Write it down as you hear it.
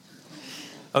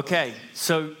Okay,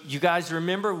 so you guys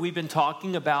remember we've been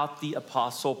talking about the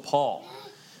Apostle Paul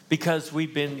because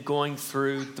we've been going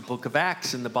through the book of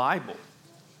Acts in the Bible.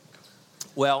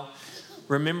 Well,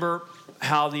 remember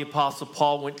how the Apostle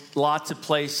Paul went lots of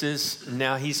places.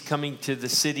 Now he's coming to the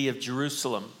city of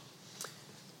Jerusalem.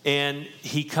 And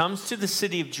he comes to the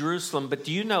city of Jerusalem, but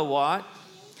do you know what?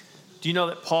 Do you know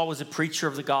that Paul was a preacher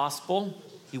of the gospel?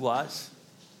 He was.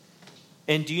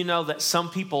 And do you know that some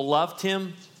people loved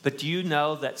him? But do you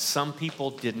know that some people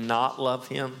did not love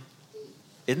him?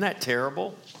 Isn't that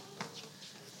terrible?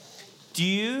 Do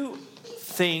you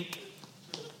think,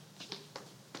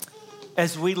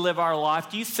 as we live our life,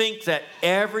 do you think that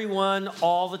everyone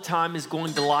all the time is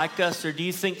going to like us? Or do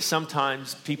you think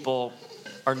sometimes people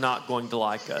are not going to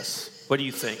like us? What do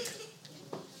you think?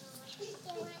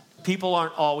 People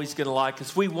aren't always going to like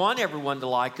us. We want everyone to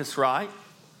like us, right?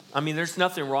 I mean, there's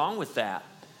nothing wrong with that.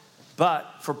 But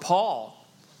for Paul,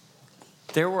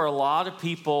 there were a lot of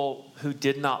people who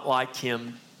did not like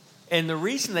him. And the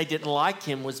reason they didn't like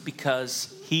him was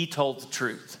because he told the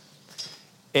truth.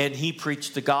 And he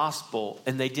preached the gospel.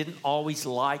 And they didn't always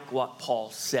like what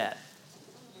Paul said.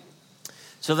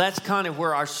 So that's kind of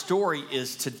where our story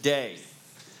is today.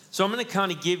 So I'm going to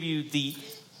kind of give you the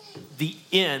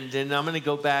end. And I'm going to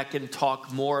go back and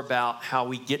talk more about how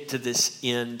we get to this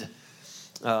end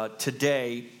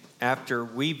today after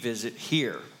we visit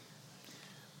here.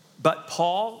 But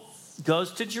Paul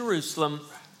goes to Jerusalem,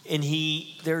 and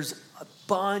there's a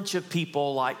bunch of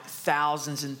people, like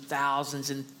thousands and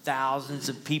thousands and thousands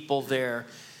of people there,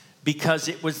 because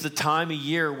it was the time of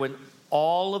year when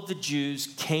all of the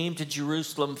Jews came to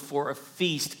Jerusalem for a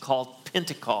feast called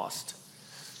Pentecost.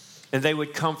 And they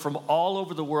would come from all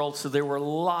over the world, so there were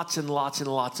lots and lots and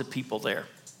lots of people there.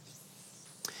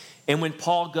 And when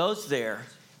Paul goes there,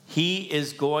 he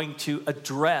is going to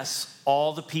address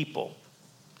all the people.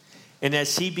 And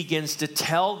as he begins to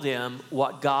tell them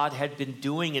what God had been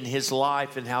doing in his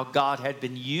life and how God had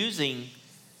been using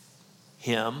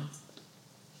him,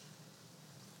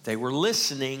 they were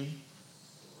listening.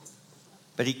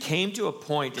 But he came to a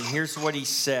point, and here's what he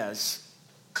says.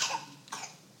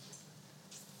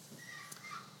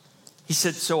 He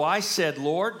said, "So I said,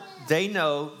 Lord, they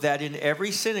know that in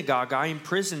every synagogue I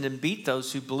imprisoned and beat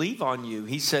those who believe on you."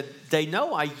 He said, "They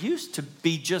know I used to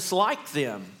be just like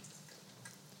them.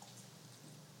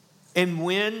 And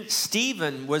when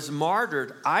Stephen was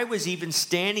martyred, I was even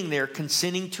standing there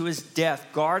consenting to his death,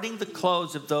 guarding the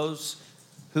clothes of those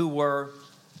who were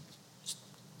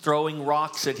throwing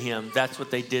rocks at him." That's what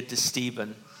they did to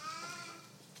Stephen.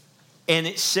 And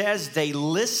it says they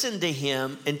listened to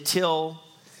him it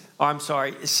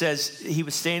says he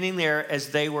was standing there as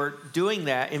they were doing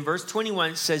that. In verse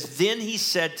 21, it says, "Then he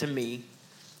said to me,"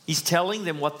 he's telling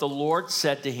them what the Lord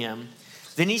said to him.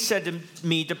 "Then he said to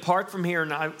me, depart from here,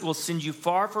 and I will send you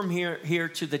far from here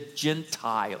to the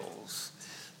Gentiles."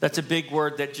 That's a big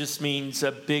word that just means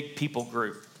a big people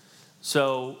group.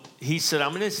 So he said,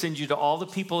 "I'm going to send you to all the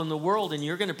people in the world, and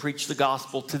you're going to preach the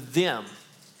gospel to them."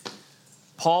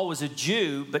 Paul was a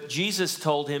Jew, but Jesus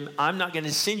told him, "I'm not going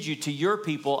to send you to your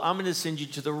people. I'm going to send you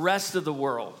to the rest of the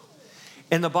world."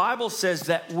 And the Bible says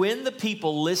that when the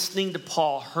people listening to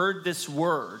Paul heard this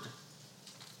word,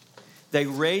 they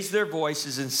raised their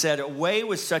voices and said, "Away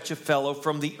with such a fellow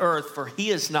from the earth, for he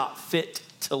is not fit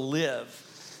to live."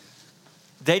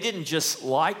 They didn't just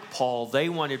like Paul. They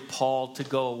wanted Paul to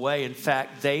go away. In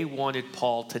fact, they wanted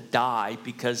Paul to die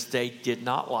because they did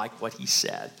not like what he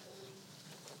said.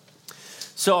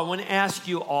 So I want to ask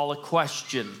you all a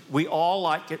question. We all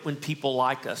like it when people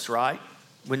like us, right?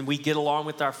 When we get along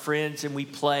with our friends and we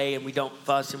play and we don't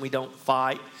fuss and we don't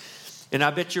fight. And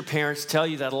I bet your parents tell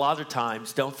you that a lot of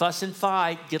times. Don't fuss and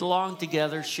fight. Get along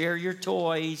together. Share your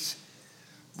toys.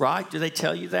 Right? Do they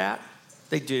tell you that?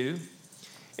 They do.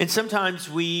 And sometimes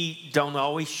we don't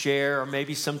always share, or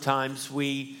maybe sometimes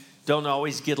we don't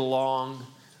always get along.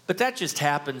 But that just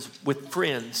happens with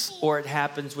friends, or it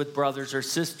happens with brothers or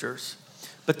sisters.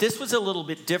 But this was a little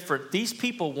bit different. These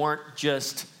people weren't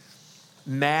just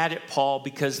mad at Paul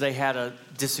because they had a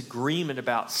disagreement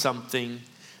about something.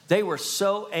 They were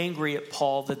so angry at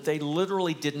Paul that they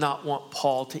literally did not want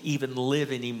Paul to even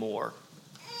live anymore.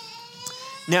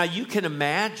 Now, you can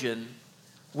imagine,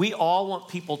 we all want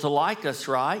people to like us,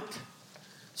 right?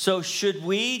 So should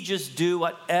we just do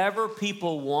whatever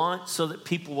people want so that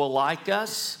people will like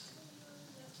us?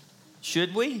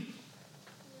 Should we?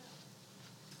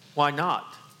 Why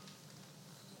not?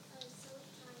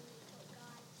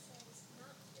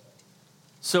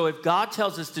 So if God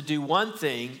tells us to do one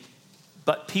thing,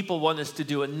 but people want us to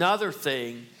do another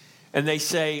thing, and they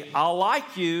say, I'll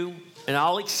like you and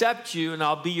I'll accept you and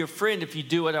I'll be your friend if you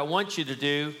do what I want you to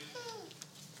do.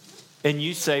 And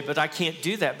you say, but I can't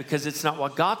do that because it's not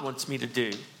what God wants me to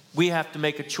do. We have to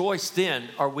make a choice then.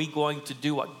 Are we going to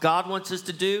do what God wants us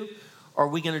to do? Or are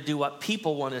we going to do what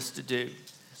people want us to do?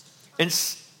 And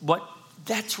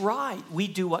that's right. We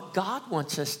do what God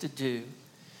wants us to do.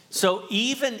 So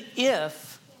even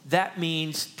if that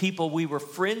means people we were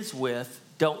friends with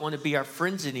don't want to be our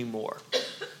friends anymore.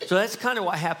 So that's kind of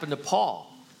what happened to Paul.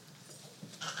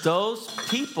 Those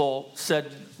people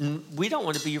said, we don't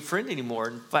want to be your friend anymore.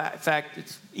 In fact,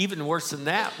 it's even worse than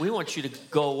that. We want you to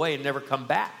go away and never come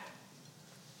back.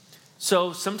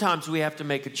 So sometimes we have to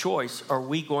make a choice. Are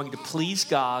we going to please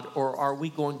God or are we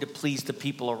going to please the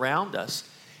people around us?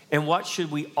 And what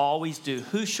should we always do?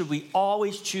 Who should we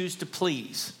always choose to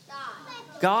please?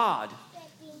 God.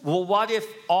 Well, what if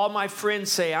all my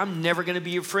friends say, I'm never going to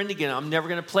be your friend again. I'm never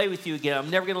going to play with you again.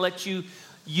 I'm never going to let you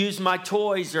use my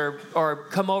toys or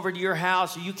come over to your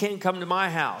house, or you can't come to my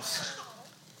house.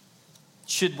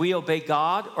 Should we obey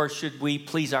God or should we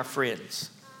please our friends?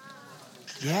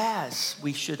 Yes,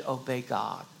 we should obey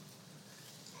God.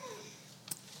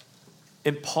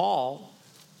 And Paul,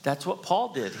 that's what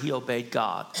Paul did. He obeyed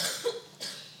God.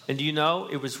 And do you know,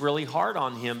 it was really hard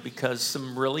on him because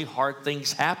some really hard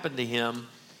things happened to him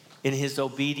in his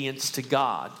obedience to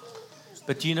God.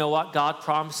 But do you know what God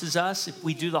promises us? If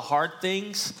we do the hard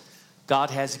things, God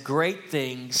has great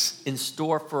things in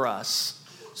store for us.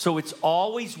 So it's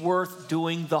always worth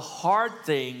doing the hard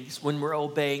things when we're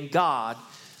obeying God,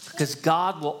 because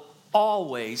God will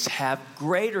always have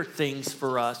greater things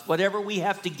for us. Whatever we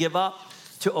have to give up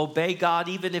to obey God,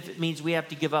 even if it means we have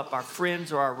to give up our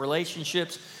friends or our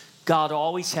relationships, God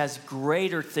always has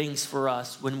greater things for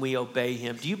us when we obey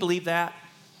him. Do you believe that?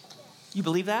 You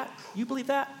believe that? You believe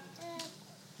that?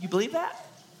 You believe that?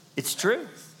 It's true.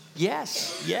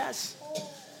 Yes, yes.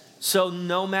 So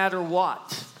no matter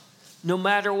what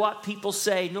people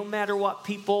say, no matter what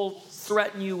people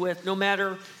threaten you with, no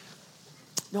matter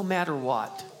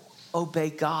what, obey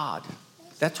God.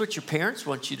 That's what your parents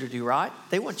want you to do, right?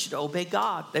 They want you to obey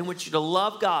God. They want you to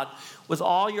love God with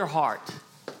all your heart.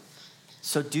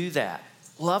 So do that.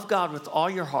 Love God with all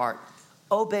your heart.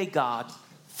 Obey God.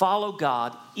 Follow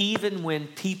God even when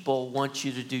people want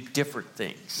you to do different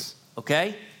things.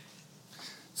 Okay?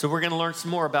 So we're going to learn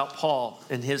some more about Paul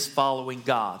and his following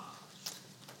God.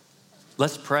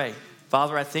 Let's pray.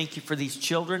 Father, I thank you for these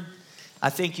children. I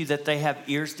thank you that they have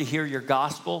ears to hear your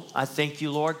gospel. I thank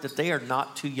you, Lord, that they are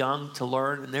not too young to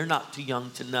learn and they're not too young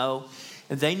to know.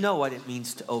 And they know what it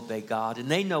means to obey God. And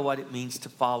they know what it means to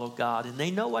follow God. And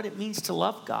they know what it means to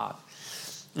love God.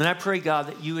 And I pray, God,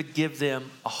 that you would give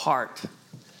them a heart,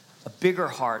 a bigger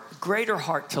heart, a greater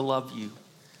heart to love you.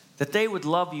 That they would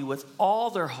love you with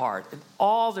all their heart and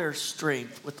all their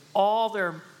strength, with all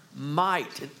their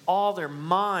might and all their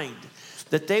mind.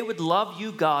 That they would love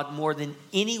you, God, more than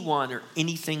anyone or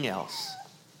anything else.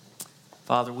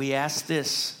 Father, we ask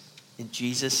this in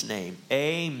Jesus' name.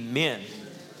 Amen.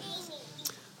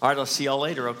 All right, I'll see y'all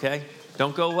later, okay?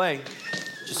 Don't go away.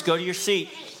 Just go to your seat.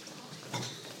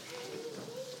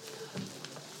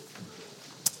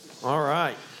 All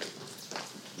right.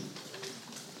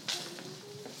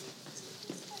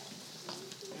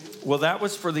 Well, that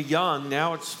was for the young.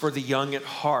 Now it's for the young at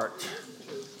heart.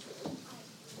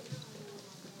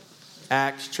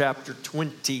 Acts chapter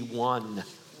 21.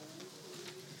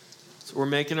 So we're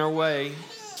making our way.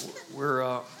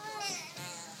 We're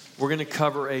going to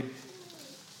cover a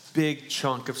big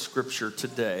chunk of scripture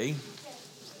today.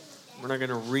 We're not going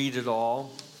to read it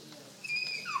all.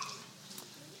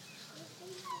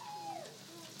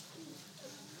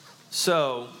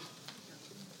 So,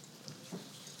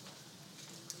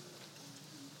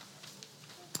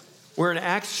 we're in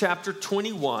Acts chapter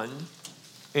 21,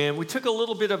 and we took a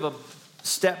little bit of a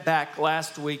step back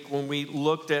last week when we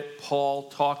looked at Paul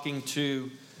talking to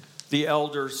the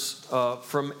elders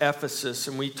from Ephesus,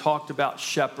 and we talked about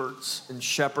shepherds and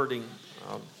shepherding.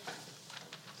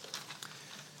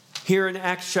 Here in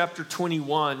Acts chapter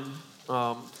 21,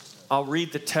 I'll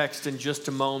read the text in just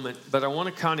a moment, but I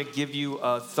want to kind of give you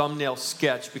a thumbnail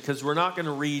sketch because we're not going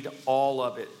to read all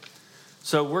of it.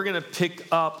 So we're going to pick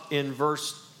up in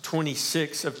verse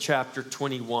 26 of chapter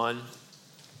 21.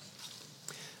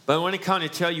 But I want to kind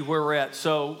of tell you where we're at.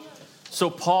 So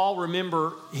Paul,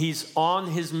 remember, he's on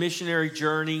his missionary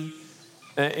journey,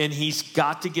 and he's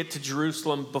got to get to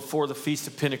Jerusalem before the Feast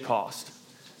of Pentecost.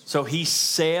 So he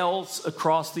sails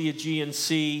across the Aegean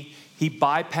Sea. He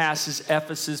bypasses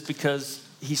Ephesus because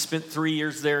he spent 3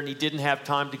 years there, and he didn't have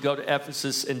time to go to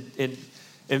Ephesus and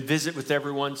visit with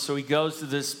everyone. So he goes to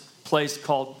this place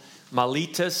called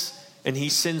Miletus, and he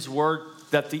sends word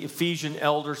that the Ephesian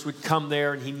elders would come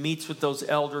there, and he meets with those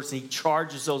elders, and he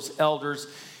charges those elders,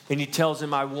 and he tells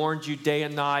them, I warned you day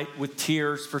and night with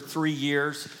tears for 3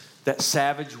 years that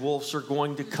savage wolves are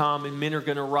going to come, and men are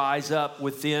going to rise up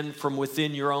from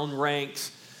within your own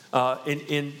ranks.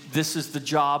 And this is the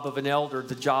job of an elder.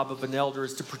 The job of an elder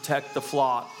is to protect the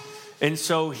flock. And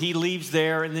so he leaves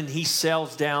there, and then he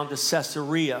sails down to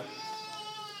Caesarea.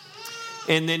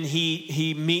 And then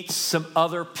he meets some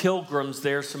other pilgrims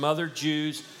there, some other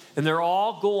Jews, and they're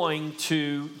all going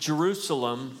to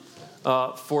Jerusalem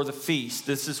for the feast.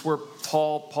 This is where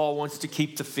Paul wants to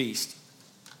keep the feast.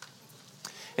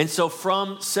 And so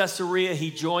from Caesarea, he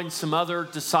joins some other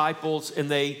disciples, and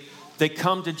they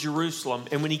come to Jerusalem.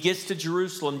 And when he gets to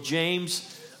Jerusalem,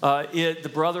 James,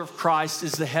 the brother of Christ,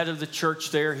 is the head of the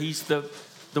church there. He's the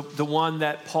one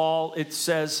that Paul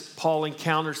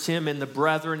encounters him and the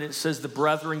brethren. It says the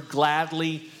brethren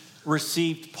gladly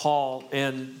received Paul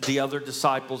and the other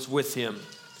disciples with him.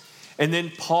 And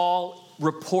then Paul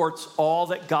reports all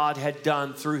that God had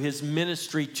done through his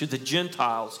ministry to the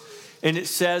Gentiles. And it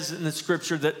says in the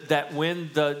scripture that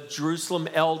when the Jerusalem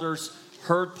elders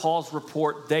heard Paul's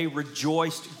report, they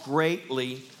rejoiced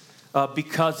greatly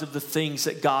because of the things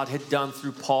that God had done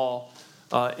through Paul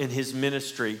in his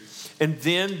ministry. And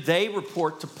then they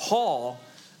report to Paul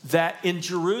that in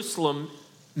Jerusalem,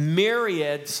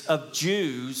 myriads of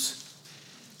Jews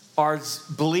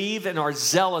believe and are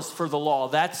zealous for the law.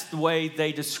 That's the way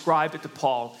they describe it to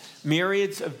Paul.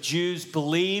 Myriads of Jews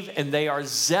believe and they are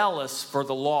zealous for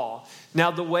the law.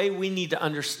 Now, the way we need to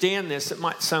understand this, it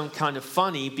might sound kind of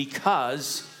funny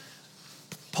because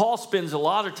Paul spends a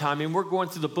lot of time, and we're going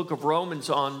through the book of Romans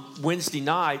on Wednesday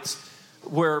nights,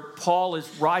 where Paul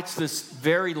writes this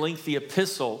very lengthy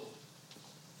epistle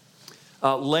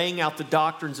laying out the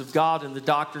doctrines of God and the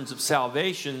doctrines of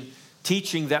salvation,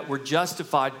 teaching that we're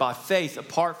justified by faith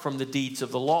apart from the deeds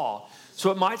of the law.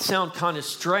 So it might sound kind of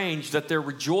strange that they're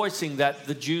rejoicing that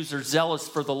the Jews are zealous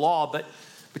for the law,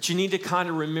 but you need to kind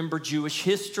of remember Jewish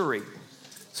history.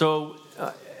 So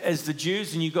as the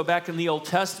Jews, and you go back in the Old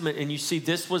Testament and you see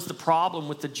this was the problem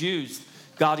with the Jews.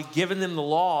 God had given them the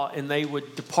law, and they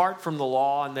would depart from the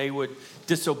law, and they would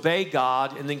disobey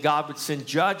God, and then God would send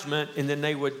judgment, and then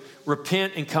they would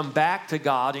repent and come back to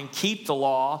God and keep the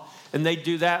law, and they'd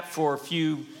do that for a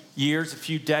few years, a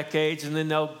few decades, and then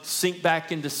they'll sink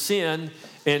back into sin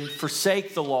and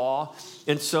forsake the law.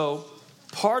 And so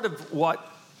part of what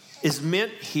is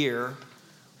meant here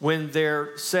when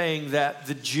they're saying that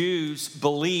the Jews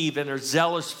believe and are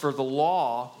zealous for the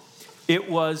law, it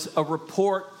was a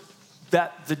report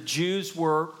that the Jews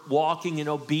were walking in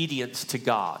obedience to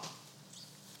God.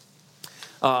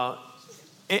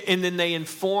 And then they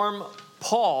inform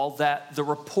Paul that the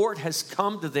report has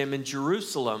come to them in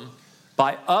Jerusalem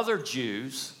by other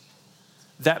Jews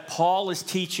that Paul is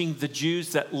teaching the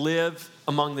Jews that live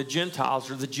among the Gentiles,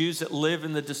 or the Jews that live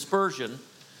in the dispersion.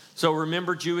 So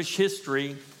remember Jewish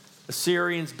history,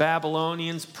 Assyrians,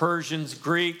 Babylonians, Persians,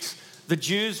 Greeks. The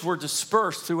Jews were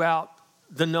dispersed throughout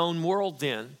the known world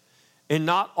then. And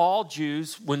not all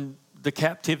Jews, when the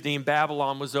captivity in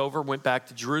Babylon was over, went back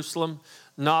to Jerusalem.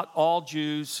 Not all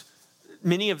Jews,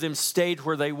 many of them stayed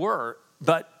where they were.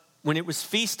 But when it was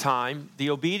feast time, the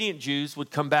obedient Jews would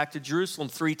come back to Jerusalem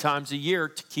 3 times a year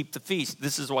to keep the feast.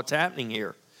 This is what's happening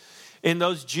here. And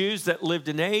those Jews that lived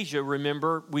in Asia,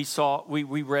 remember, we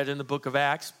read in the book of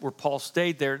Acts where Paul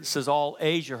stayed there. It says all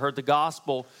Asia heard the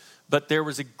gospel, but there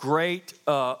was a great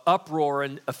uproar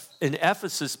in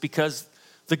Ephesus because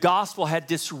the gospel had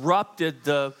disrupted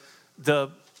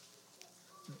the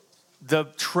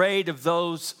trade of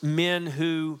those men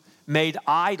who made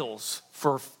idols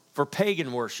for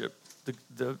pagan worship.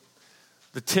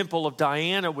 The temple of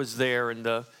Diana was there, and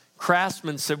the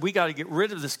craftsmen said, we got to get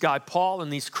rid of this guy Paul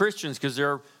and these Christians because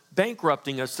they're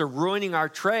bankrupting us. They're ruining our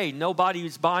trade.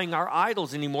 Nobody's buying our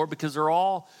idols anymore because they're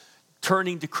all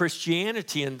turning to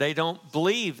Christianity and they don't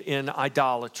believe in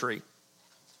idolatry.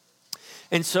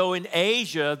 And so in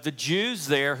Asia, the Jews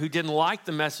there who didn't like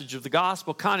the message of the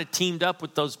gospel kind of teamed up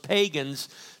with those pagans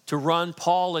to run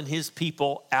Paul and his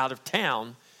people out of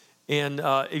town. And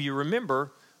if you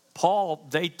remember, Paul,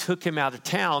 they took him out of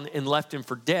town and left him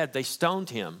for dead. They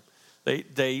stoned him.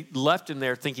 They left him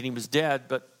there thinking he was dead,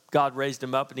 but God raised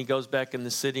him up and he goes back in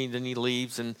the city and then he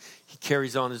leaves and he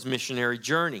carries on his missionary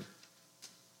journey.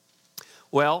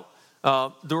 Well,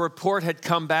 the report had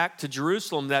come back to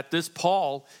Jerusalem that this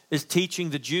Paul is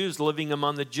teaching the Jews living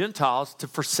among the Gentiles to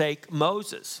forsake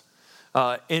Moses.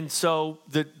 And so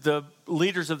the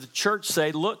leaders of the church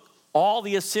say, look, all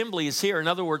the assembly is here. In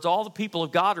other words, all the people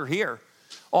of God are here.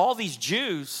 All these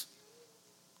Jews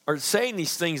are saying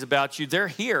these things about you, they're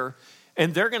here,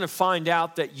 and they're going to find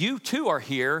out that you too are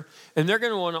here, and they're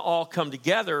going to want to all come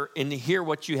together and to hear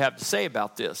what you have to say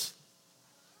about this.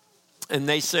 And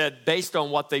they said, based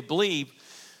on what they believe,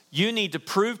 you need to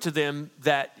prove to them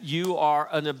that you are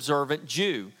an observant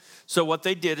Jew. So what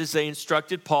they did is they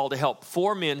instructed Paul to help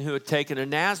 4 men who had taken a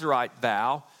Nazirite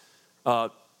vow,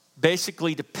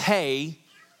 basically to pay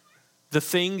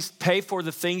for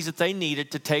the things that they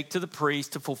needed to take to the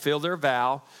priest to fulfill their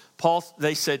vow.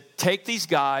 They said, take these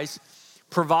guys,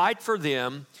 provide for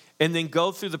them, and then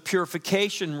go through the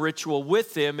purification ritual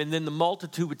with them, and then the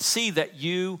multitude would see that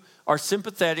you are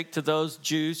sympathetic to those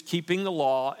Jews keeping the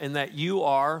law, and that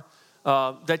you're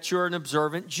an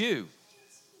observant Jew.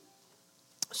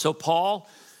 So Paul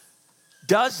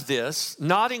does this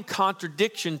not in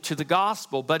contradiction to the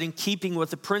gospel, but in keeping with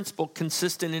the principle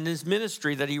consistent in his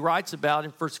ministry that he writes about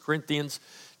in 1 Corinthians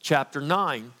chapter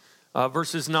 9,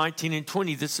 verses 19 and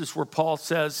 20. This is where Paul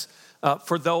says,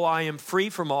 for though I am free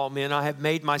from all men, I have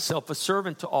made myself a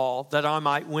servant to all, that I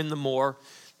might win the more.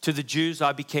 To the Jews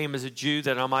I became as a Jew,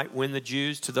 that I might win the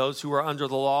Jews. To those who are under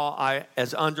the law, I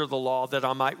as under the law, that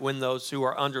I might win those who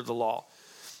are under the law.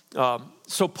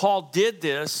 So Paul did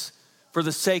this for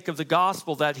the sake of the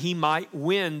gospel, that he might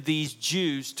win these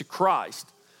Jews to Christ.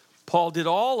 Paul did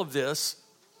all of this,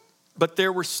 but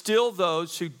there were still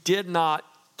those who did not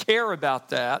care about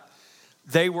that.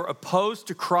 They were opposed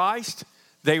to Christ,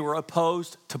 they were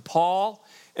opposed to Paul,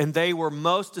 and they were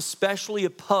most especially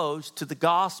opposed to the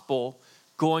gospel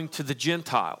going to the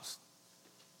Gentiles.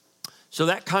 So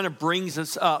that kind of brings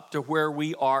us up to where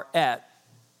we are at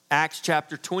Acts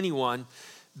chapter 21,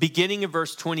 beginning in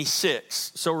verse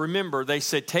 26. So remember, they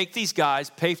said, take these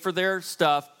guys, pay for their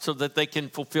stuff so that they can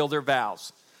fulfill their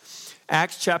vows.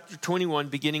 Acts chapter 21,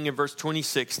 beginning in verse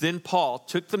 26. Then Paul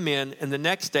took the men, and the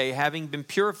next day, having been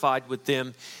purified with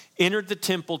them, entered the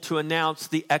temple to announce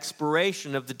the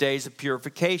expiration of the days of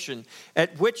purification,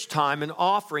 at which time an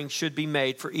offering should be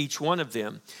made for each one of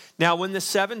them. Now, when the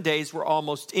 7 days were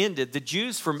almost ended, the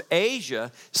Jews from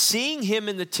Asia, seeing him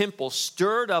in the temple,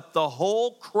 stirred up the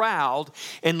whole crowd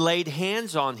and laid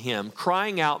hands on him,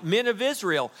 crying out, Men of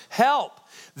Israel, help!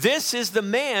 This is the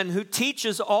man who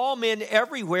teaches all men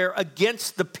everywhere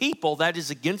against the people, that is,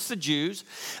 against the Jews,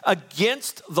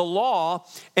 against the law,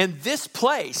 and this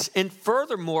place. And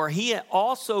furthermore, he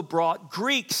also brought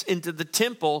Greeks into the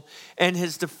temple and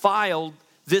has defiled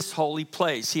this holy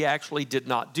place. He actually did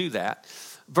not do that.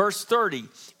 Verse 30,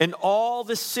 and all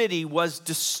the city was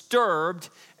disturbed,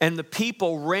 and the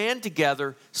people ran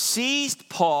together, seized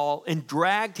Paul, and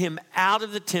dragged him out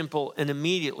of the temple, and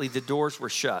immediately the doors were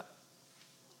shut.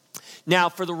 Now,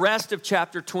 for the rest of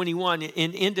chapter 21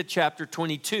 and into chapter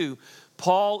 22,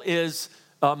 Paul is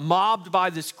mobbed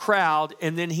by this crowd,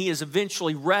 and then he is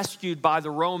eventually rescued by the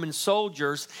Roman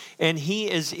soldiers, and he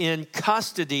is in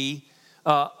custody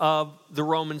of the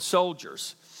Roman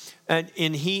soldiers. And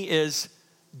he is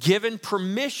given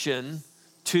permission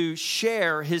to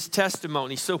share his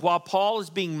testimony. So while Paul is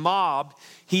being mobbed,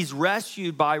 he's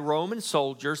rescued by Roman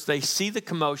soldiers. They see the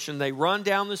commotion. They run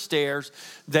down the stairs.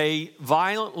 They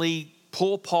violently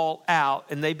pull Paul out,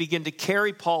 and they begin to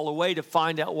carry Paul away to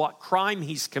find out what crime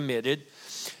he's committed.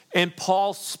 And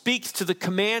Paul speaks to the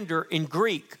commander in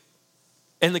Greek.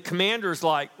 And the commander is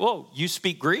like, whoa, you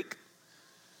speak Greek?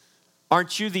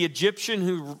 Aren't you the Egyptian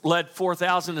who led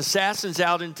 4,000 assassins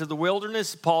out into the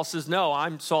wilderness? Paul says, no,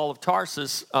 I'm Saul of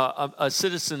Tarsus, a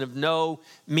citizen of no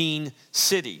mean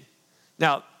city.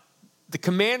 Now, the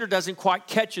commander doesn't quite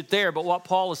catch it there, but what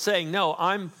Paul is saying, no,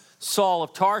 I'm Saul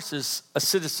of Tarsus, a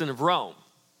citizen of Rome.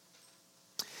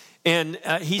 And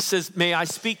he says, may I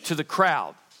speak to the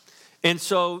crowd? And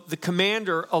so the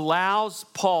commander allows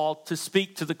Paul to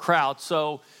speak to the crowd.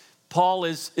 So Paul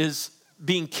is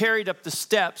being carried up the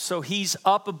steps, so he's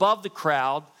up above the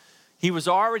crowd. He was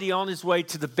already on his way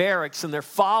to the barracks, and they're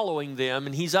following them,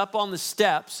 and he's up on the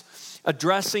steps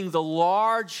addressing the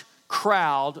large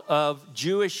crowd of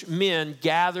Jewish men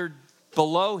gathered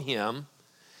below him.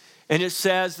 And it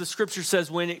says, the scripture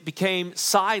says, when it became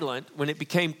silent, when it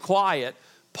became quiet,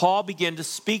 Paul began to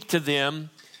speak to them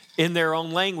in their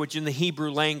own language, in the Hebrew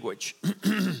language.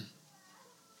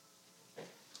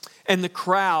 And the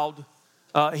crowd,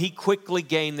 he quickly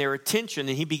gained their attention,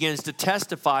 and he begins to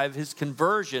testify of his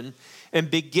conversion and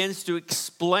begins to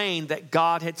explain that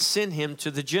God had sent him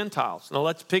to the Gentiles. Now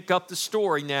let's pick up the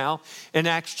story now in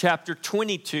Acts chapter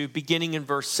 22, beginning in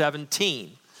verse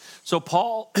 17. So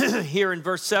Paul, here in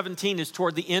verse 17, is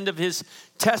toward the end of his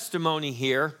testimony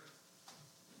here.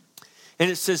 And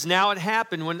it says, now it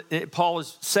happened when, Paul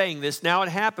is saying this, now it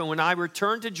happened when I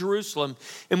returned to Jerusalem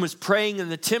and was praying in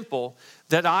the temple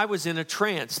that I was in a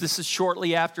trance. This is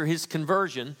shortly after his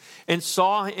conversion, and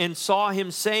saw him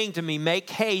saying to me,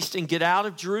 make haste and get out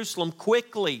of Jerusalem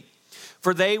quickly,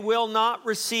 for they will not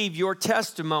receive your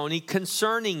testimony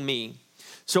concerning me.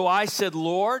 So I said,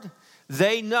 Lord,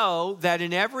 they know that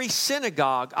in every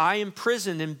synagogue I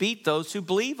imprison and beat those who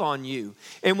believe on you.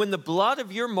 And when the blood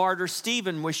of your martyr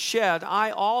Stephen was shed,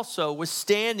 I also was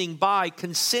standing by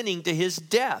consenting to his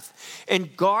death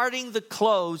and guarding the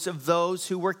clothes of those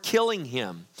who were killing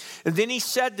him. And then he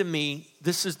said to me,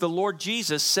 this is the Lord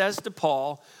Jesus says to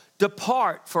Paul,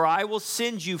 depart, for I will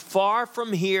send you far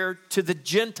from here to the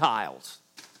Gentiles.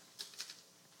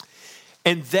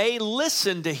 And they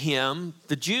listened to him,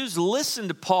 the Jews listened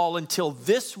to Paul until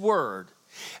this word.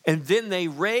 And then they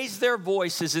raised their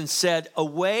voices and said,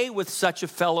 away with such a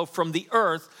fellow from the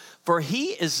earth, for he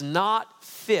is not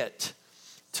fit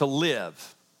to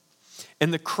live.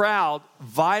 And the crowd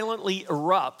violently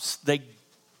erupts. They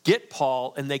get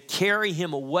Paul and they carry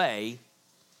him away.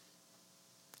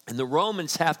 And the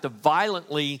Romans have to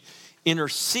violently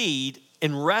intercede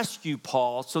and rescue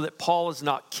Paul so that Paul is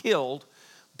not killed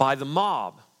by the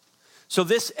mob. So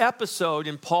this episode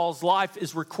in Paul's life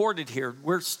is recorded here.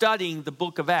 We're studying the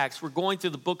book of Acts. We're going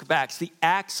through the book of Acts, the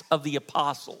Acts of the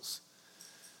Apostles.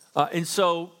 And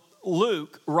so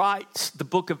Luke writes the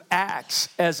book of Acts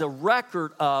as a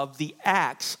record of the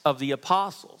Acts of the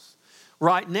Apostles.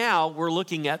 Right now, we're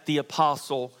looking at the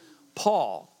Apostle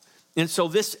Paul. And so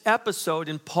this episode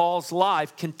in Paul's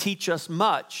life can teach us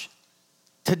much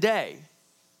today,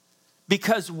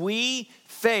 because we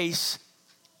face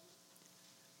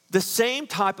the same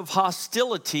type of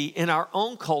hostility in our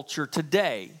own culture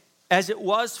today. As it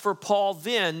was for Paul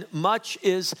then, much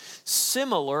is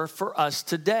similar for us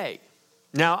today.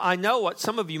 Now, I know what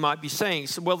some of you might be saying.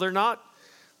 So, well, they're not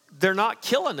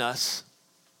killing us.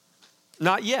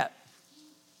 Not yet.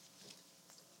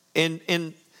 And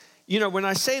you know, when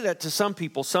I say that to some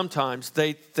people, sometimes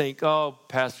they think, oh,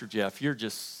 Pastor Jeff, you're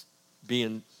just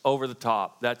being over the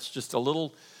top. That's a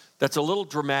little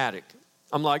dramatic.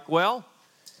 I'm like, well,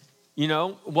 you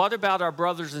know, what about our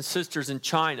brothers and sisters in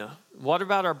China? What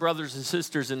about our brothers and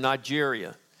sisters in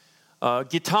Nigeria?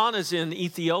 Gitana's in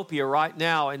Ethiopia right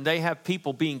now, and they have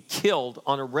people being killed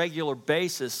on a regular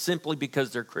basis simply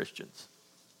because they're Christians.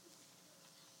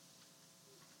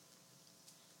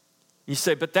 You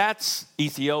say, but that's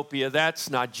Ethiopia, that's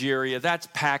Nigeria, that's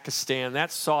Pakistan,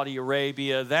 that's Saudi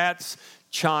Arabia, that's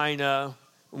China.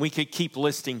 We could keep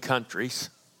listing countries.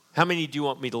 How many do you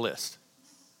want me to list?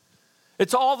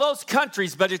 It's all those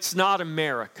countries, but it's not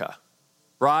America,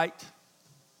 right?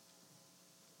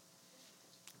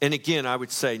 And again, I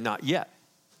would say not yet.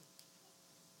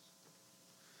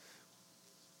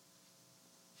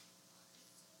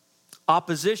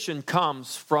 Opposition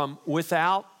comes from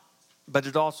without, but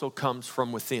it also comes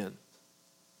from within.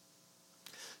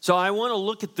 So I want to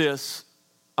look at this.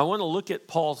 I want to look at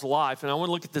Paul's life, and I want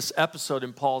to look at this episode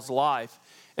in Paul's life,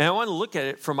 and I want to look at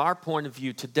it from our point of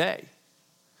view today.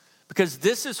 Because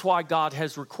this is why God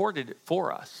has recorded it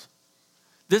for us.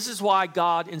 This is why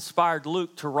God inspired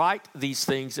Luke to write these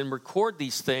things and record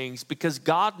these things, because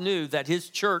God knew that his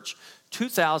church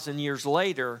 2,000 years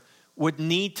later would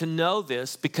need to know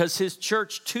this, because his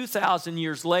church 2,000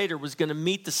 years later was going to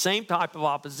meet the same type of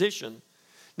opposition.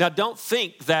 Now, don't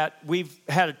think that we've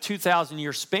had a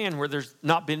 2,000-year span where there's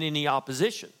not been any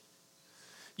opposition.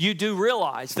 You do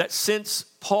realize that since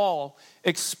Paul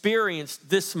experienced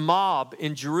this mob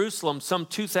in Jerusalem some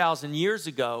 2,000 years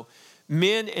ago,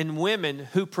 men and women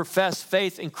who profess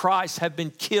faith in Christ have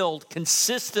been killed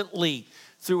consistently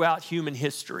throughout human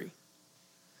history.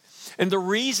 And the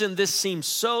reason this seems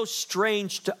so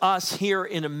strange to us here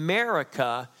in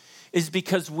America is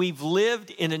because we've lived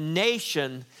in a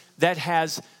nation that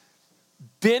has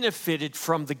benefited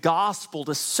from the gospel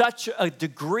to such a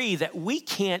degree that we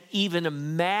can't even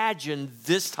imagine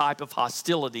this type of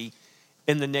hostility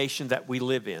in the nation that we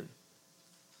live in.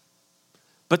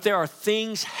 But there are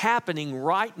things happening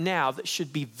right now that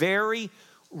should be very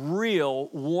real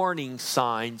warning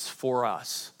signs for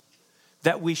us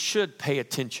that we should pay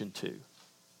attention to.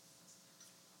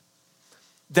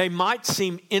 They might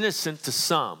seem innocent to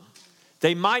some.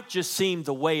 They might just seem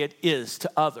the way it is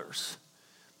to others.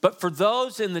 But for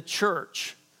those in the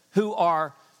church who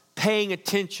are paying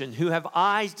attention, who have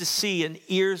eyes to see and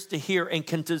ears to hear and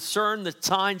can discern the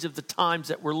signs of the times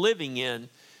that we're living in,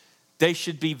 they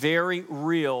should be very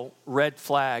real red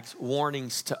flags,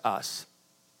 warnings to us.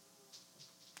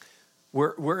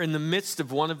 We're in the midst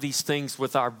of one of these things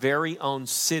with our very own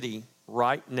city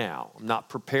right now. I'm not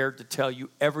prepared to tell you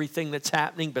everything that's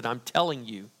happening, but I'm telling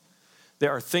you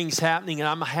there are things happening, and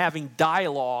I'm having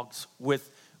dialogues with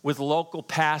local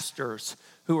pastors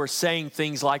who are saying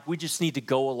things like, we just need to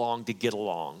go along to get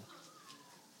along.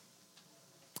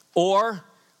 Or,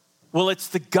 well, it's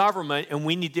the government and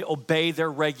we need to obey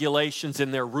their regulations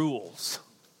and their rules.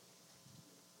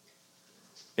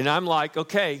 And I'm like,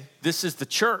 okay, this is the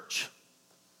church.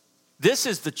 This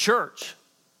is the church.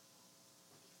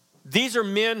 These are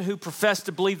men who profess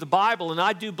to believe the Bible, and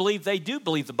I do believe they do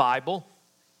believe the Bible.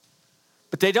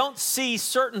 But they don't see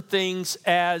certain things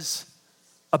as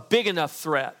a big enough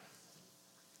threat.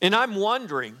 And I'm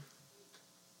wondering,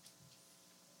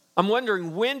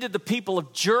 when did the people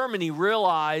of Germany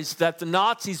realize that the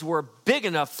Nazis were a big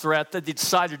enough threat that they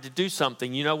decided to do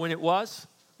something? You know when it was?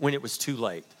 When it was too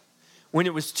late. When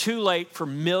it was too late for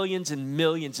millions and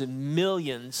millions and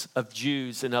millions of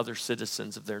Jews and other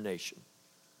citizens of their nation.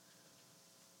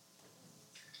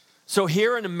 So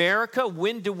here in America,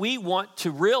 when do we want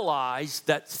to realize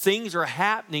that things are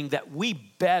happening that we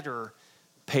better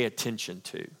pay attention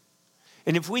to?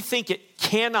 And if we think it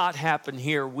cannot happen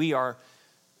here, we are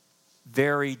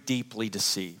very deeply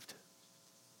deceived.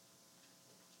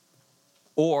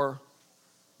 Or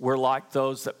we're like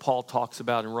those that Paul talks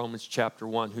about in Romans chapter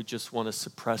 1 who just want to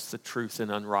suppress the truth in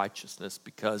unrighteousness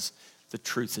because the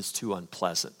truth is too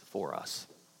unpleasant for us.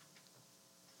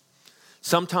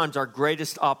 Sometimes our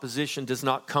greatest opposition does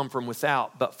not come from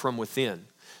without, but from within.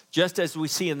 Just as we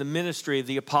see in the ministry of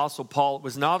the Apostle Paul, it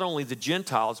was not only the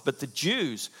Gentiles, but the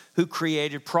Jews who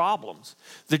created problems.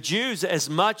 The Jews, as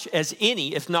much as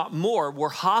any, if not more, were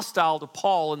hostile to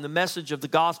Paul and the message of the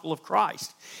gospel of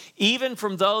Christ. Even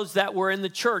from those that were in the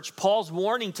church, Paul's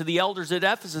warning to the elders at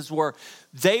Ephesus were,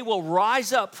 they will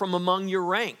rise up from among your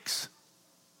ranks.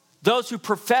 Those who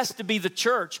profess to be the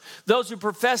church, those who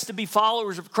profess to be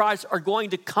followers of Christ are going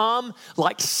to come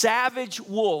like savage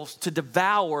wolves to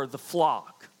devour the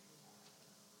flock.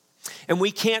 And we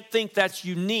can't think that's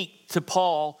unique to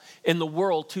Paul in the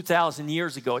world 2,000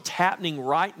 years ago. It's happening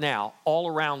right now all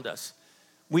around us.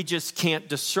 We just can't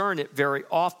discern it very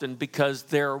often because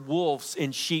they're wolves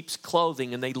in sheep's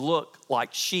clothing and they look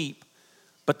like sheep.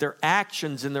 But their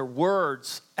actions and their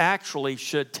words actually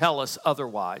should tell us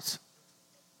otherwise.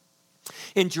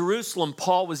 In Jerusalem,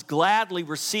 Paul was gladly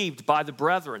received by the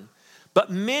brethren. But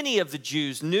many of the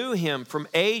Jews knew him from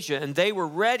Asia, and they were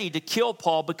ready to kill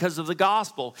Paul because of the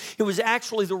gospel. It was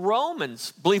actually the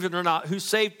Romans, believe it or not, who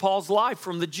saved Paul's life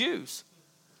from the Jews.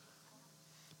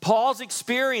 Paul's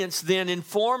experience then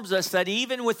informs us that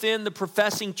even within the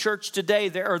professing church today,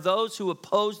 there are those who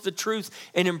oppose the truth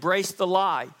and embrace the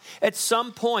lie. At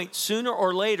some point, sooner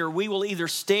or later, we will either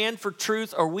stand for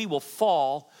truth or we will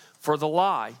fall for the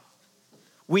lie.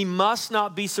 We must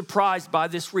not be surprised by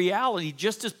this reality,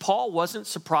 just as Paul wasn't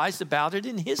surprised about it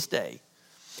in his day.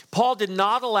 Paul did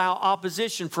not allow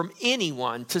opposition from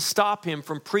anyone to stop him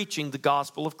from preaching the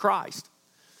gospel of Christ.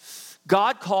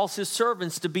 God calls his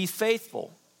servants to be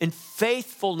faithful, and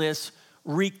faithfulness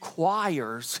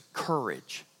requires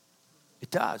courage.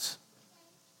 It does.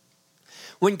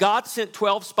 When God sent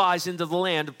 12 spies into the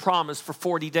land of promise for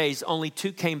 40 days, only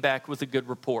 2 came back with a good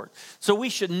report. So we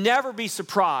should never be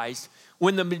surprised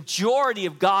when the majority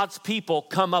of God's people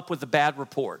come up with a bad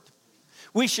report.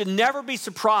 We should never be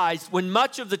surprised when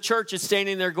much of the church is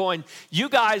standing there going, you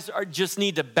guys just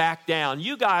need to back down.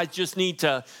 You guys just need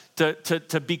to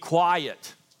be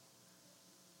quiet.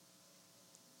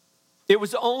 It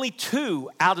was only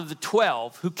 2 out of the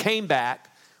 12 who came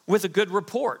back with a good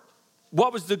report.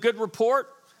 What was the good report?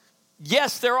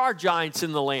 Yes, there are giants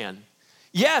in the land.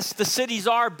 Yes, the cities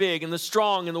are big and the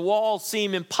strong and the walls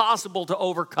seem impossible to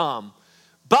overcome.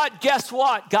 But guess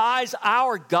what, guys?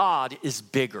 Our God is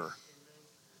bigger.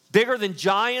 Bigger than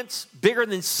giants, bigger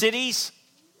than cities.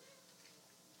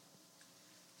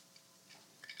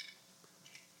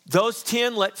 Those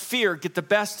 10 let fear get the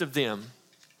best of them.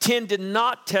 10 did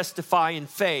not testify in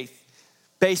faith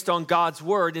based on God's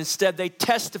word. Instead, they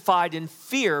testified in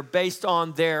fear based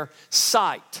on their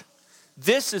sight.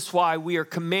 This is why we are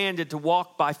commanded to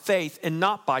walk by faith and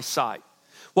not by sight.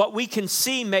 What we can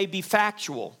see may be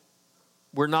factual.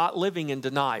 We're not living in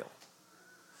denial.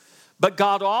 But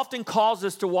God often calls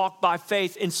us to walk by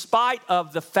faith in spite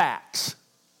of the facts.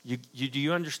 Do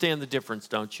you understand the difference,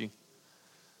 don't you?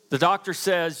 The doctor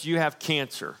says you have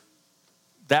cancer.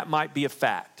 That might be a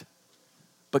fact.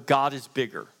 But God is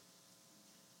bigger.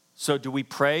 So do we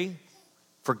pray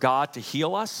for God to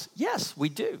heal us? Yes, we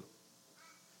do.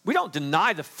 We don't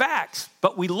deny the facts,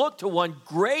 but we look to one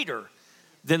greater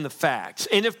than the facts.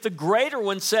 And if the greater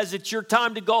one says it's your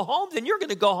time to go home, then you're going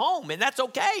to go home, and that's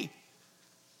okay.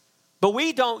 But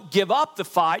we don't give up the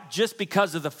fight just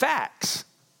because of the facts.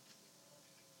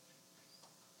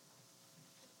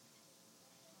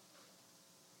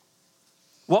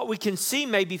 What we can see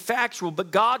may be factual, but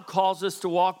God calls us to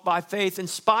walk by faith in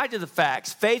spite of the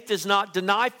facts. Faith does not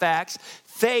deny facts.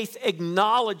 Faith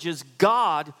acknowledges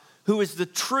God, who is the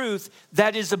truth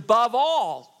that is above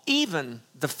all, even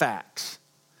the facts.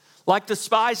 Like the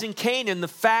spies in Canaan, the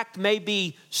fact may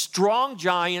be strong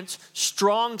giants,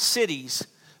 strong cities,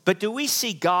 but do we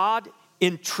see God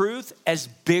in truth as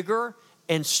bigger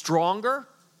and stronger?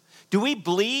 Do we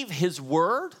believe his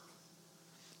word?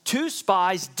 2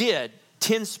 spies did.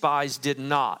 10 spies did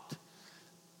not.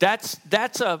 That's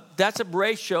a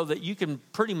ratio that you can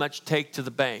pretty much take to the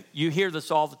bank. You hear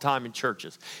this all the time in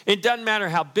churches. It doesn't matter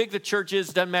how big the church is,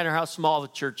 doesn't matter how small the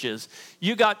church is.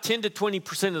 You got 10 to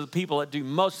 20% of the people that do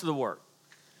most of the work.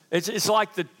 It's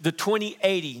like the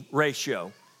 20-80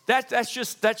 ratio. That's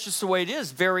just the way it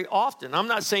is very often. I'm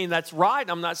not saying that's right.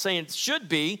 I'm not saying it should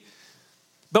be.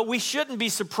 But we shouldn't be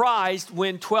surprised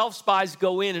when 12 spies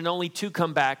go in and only 2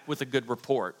 come back with a good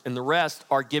report. And the rest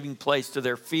are giving place to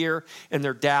their fear and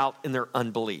their doubt and their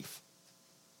unbelief.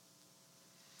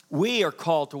 We are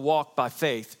called to walk by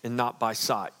faith and not by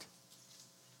sight.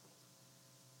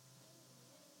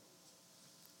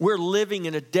 We're living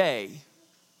in a day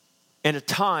and a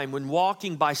time when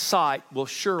walking by sight will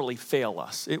surely fail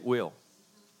us. It will.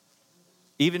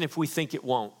 Even if we think it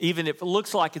won't. Even if it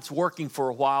looks like it's working for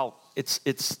a while, it's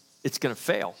going to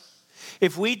fail.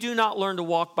 If we do not learn to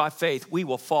walk by faith, we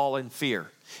will fall in fear.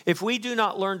 If we do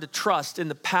not learn to trust in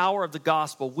the power of the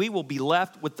gospel, we will be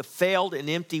left with the failed and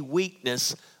empty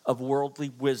weakness of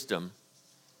worldly wisdom.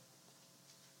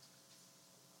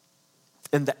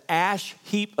 And the ash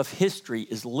heap of history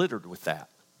is littered with that.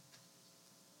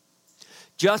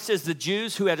 Just as the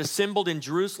Jews who had assembled in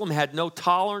Jerusalem had no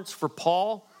tolerance for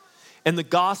Paul and the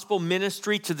gospel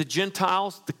ministry to the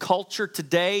Gentiles, the culture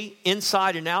today,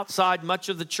 inside and outside much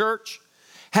of the church,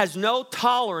 has no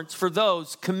tolerance for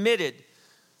those committed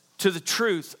to the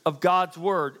truth of God's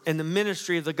word and the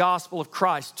ministry of the gospel of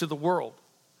Christ to the world.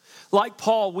 Like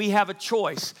Paul, we have a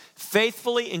choice: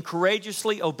 faithfully and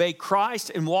courageously obey Christ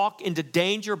and walk into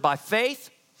danger by faith,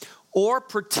 or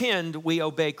pretend we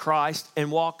obey Christ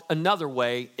and walk another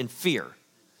way in fear.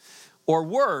 Or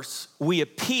worse, we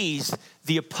appease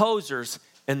the opposers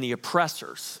and the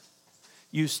oppressors.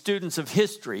 You students of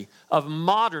history, of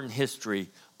modern history,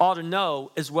 ought to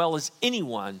know as well as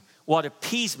anyone what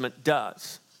appeasement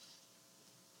does.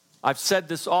 I've said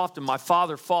this often. My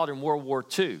father fought in World War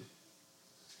II.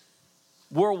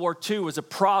 World War II was a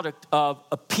product of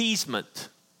appeasement.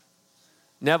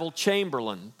 Neville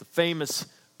Chamberlain, the famous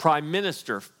prime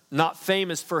minister, not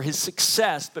famous for his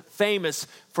success, but famous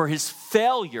for his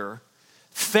failure,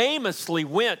 famously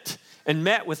went and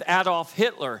met with Adolf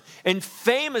Hitler and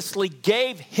famously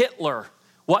gave Hitler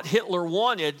what Hitler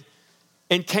wanted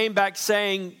and came back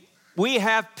saying, "We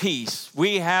have peace,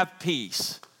 we have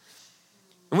peace."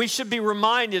 And we should be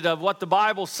reminded of what the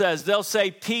Bible says. They'll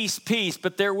say peace, peace,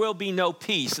 but there will be no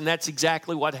peace. And that's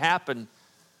exactly what happened.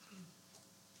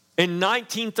 In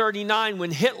 1939,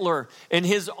 when Hitler and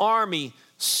his army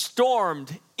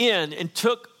stormed in and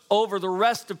took over the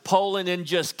rest of Poland and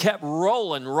just kept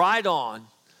rolling right on,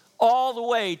 all the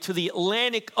way to the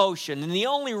Atlantic Ocean. And the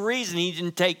only reason he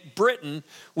didn't take Britain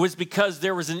was because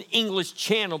there was an English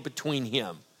channel between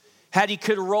him. Had he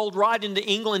could have rolled right into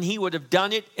England, he would have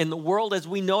done it, and the world as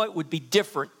we know it would be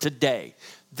different today.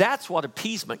 That's what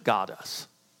appeasement got us.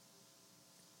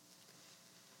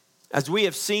 As we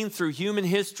have seen through human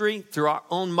history, through our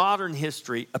own modern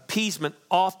history, appeasement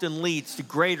often leads to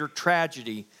greater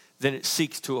tragedy than it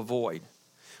seeks to avoid.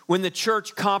 When the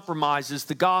church compromises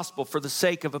the gospel for the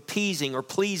sake of appeasing or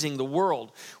pleasing the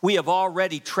world, we have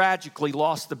already tragically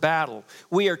lost the battle.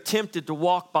 We are tempted to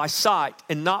walk by sight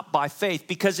and not by faith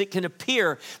because it can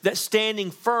appear that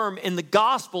standing firm in the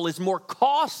gospel is more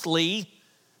costly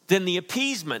than the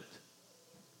appeasement.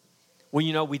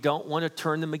 Well, we don't want to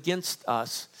turn them against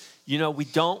us. We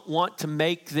don't want to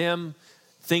make them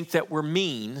think that we're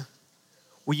mean.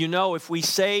 Well, if we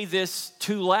say this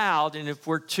too loud and if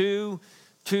we're too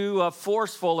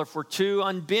forceful, if we're too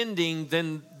unbending,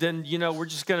 then we're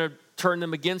just going to turn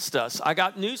them against us. I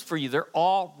got news for you. They're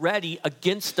already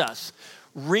against us.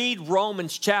 Read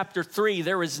Romans chapter 3.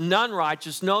 There is none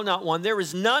righteous, no, not one. There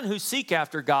is none who seek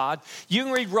after God. You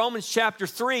can read Romans chapter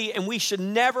 3, and we should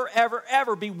never, ever,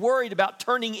 ever be worried about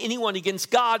turning anyone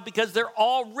against God because they're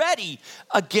already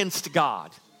against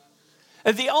God.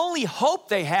 And the only hope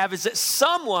they have is that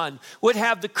someone would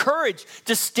have the courage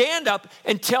to stand up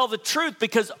and tell the truth,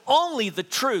 because only the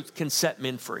truth can set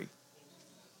men free.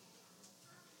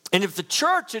 And if the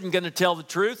church isn't going to tell the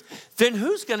truth, then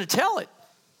who's going to tell it?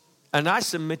 And I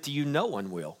submit to you, no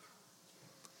one will.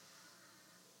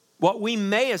 What we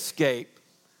may escape,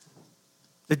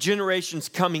 the generations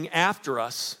coming after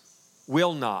us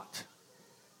will not.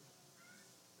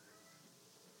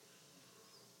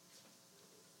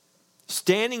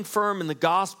 Standing firm in the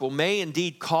gospel may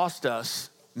indeed cost us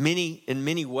in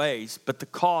many ways, but the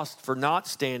cost for not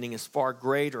standing is far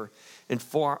greater and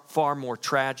far more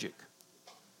tragic.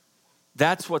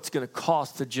 That's what's going to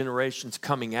cost the generations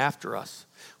coming after us.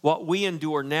 What we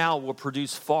endure now will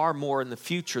produce far more in the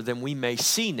future than we may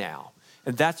see now.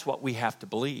 And that's what we have to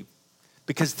believe.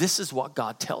 Because this is what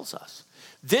God tells us.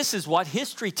 This is what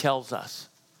history tells us.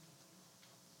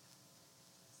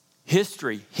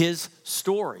 History, his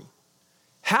story.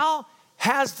 How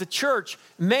has the church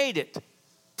made it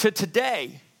to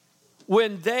today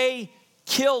when they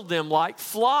killed them like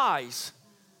flies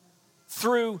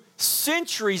through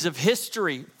centuries of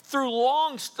history,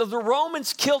 the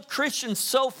Romans killed Christians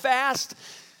so fast,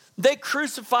 they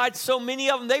crucified so many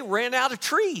of them, they ran out of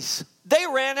trees. They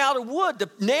ran out of wood to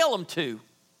nail them to.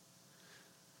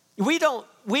 We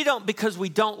don't because we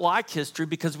don't like history,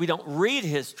 because we don't read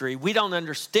history, we don't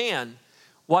understand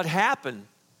what happened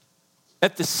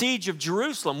at the siege of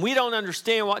Jerusalem. We don't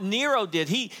understand what Nero did.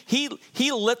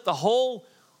 He lit both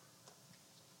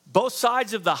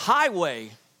sides of the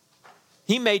highway.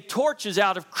 He made torches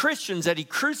out of Christians that he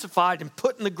crucified and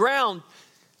put in the ground.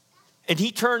 And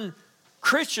he turned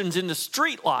Christians into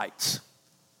streetlights.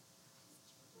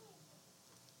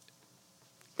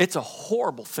 It's a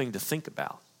horrible thing to think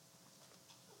about.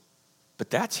 But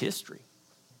that's history.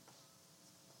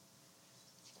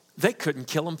 They couldn't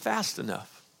kill him fast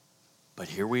enough. But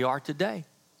here we are today.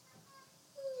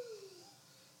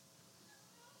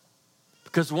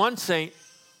 Because one saint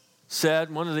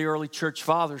said, one of the early church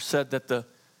fathers said that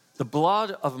the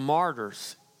blood of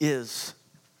martyrs is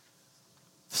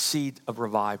the seed of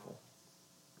revival.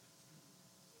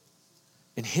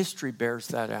 And history bears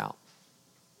that out.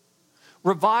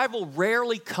 Revival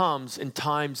rarely comes in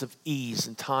times of ease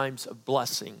and times of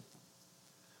blessing.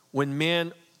 When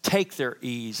men take their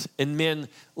ease and men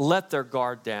let their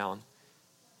guard down.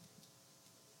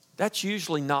 That's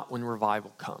usually not when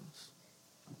revival comes.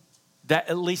 That,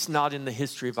 at least not in the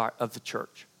history of the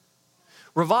church.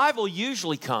 Revival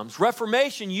usually comes,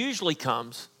 Reformation usually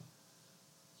comes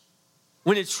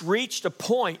when it's reached a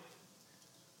point,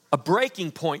 a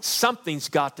breaking point, something's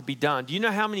got to be done. Do you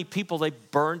know how many people they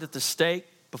burned at the stake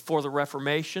before the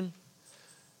Reformation?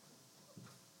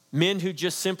 Men who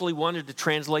just simply wanted to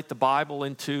translate the Bible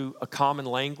into a common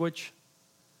language.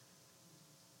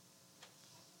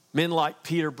 Men like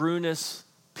Peter Brunus,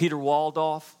 Peter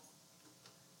Waldo,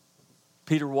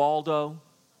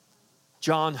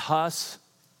 John Huss,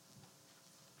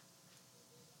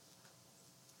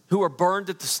 who were burned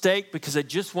at the stake because they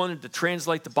just wanted to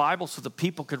translate the Bible so the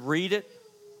people could read it.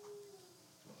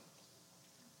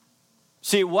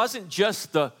 See, it wasn't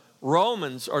just the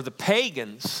Romans or the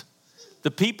pagans.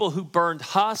 The people who burned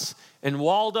Huss and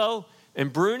Waldo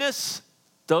and Brunus,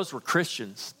 those were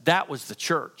Christians. That was the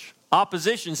church.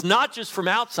 Opposition's not just from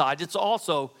outside, it's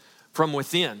also from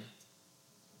within.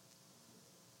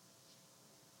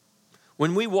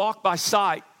 When we walk by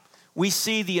sight, we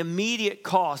see the immediate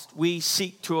cost we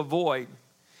seek to avoid.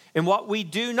 And what we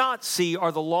do not see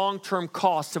are the long-term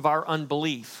costs of our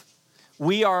unbelief.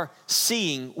 We are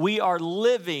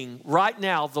living right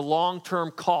now the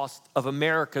long-term cost of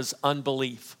America's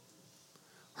unbelief.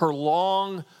 Her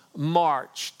long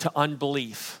march to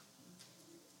unbelief.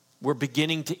 We're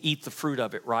beginning to eat the fruit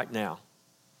of it right now.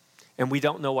 And we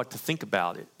don't know what to think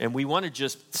about it. And we want to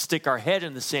just stick our head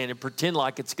in the sand and pretend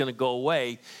like it's going to go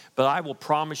away. But I will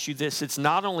promise you this, it's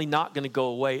not only not going to go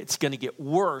away, it's going to get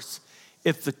worse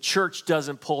if the church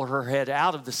doesn't pull her head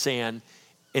out of the sand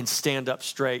and stand up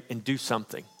straight and do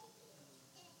something.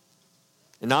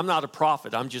 And I'm not a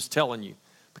prophet, I'm just telling you.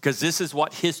 Because this is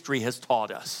what history has taught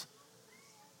us.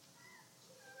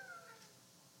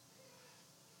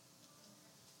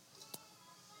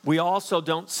 We also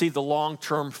don't see the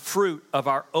long-term fruit of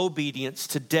our obedience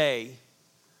today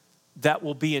that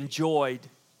will be enjoyed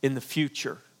in the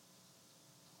future.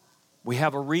 We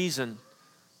have a reason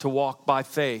to walk by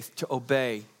faith, to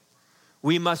obey.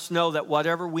 We must know that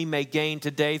whatever we may gain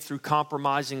today through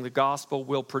compromising the gospel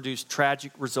will produce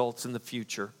tragic results in the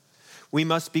future. We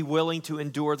must be willing to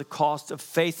endure the cost of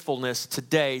faithfulness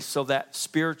today so that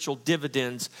spiritual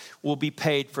dividends will be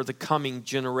paid for the coming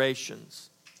generations.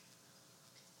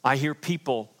 I hear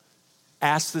people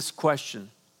ask this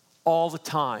question all the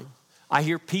time. I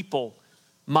hear people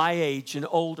my age and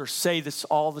older say this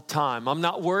all the time. I'm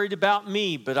not worried about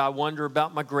me, but I wonder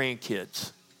about my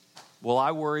grandkids. Well,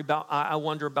 I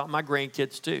wonder about my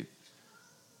grandkids too.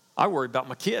 I worry about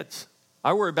my kids.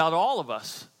 I worry about all of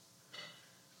us.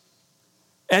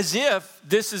 As if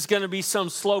this is going to be some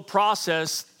slow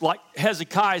process, like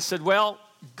Hezekiah said, well,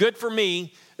 good for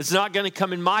me. It's not going to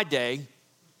come in my day.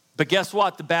 But guess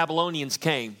what? The Babylonians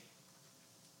came.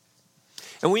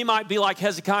 And we might be like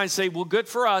Hezekiah and say, well, good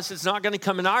for us. It's not going to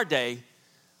come in our day.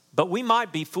 But we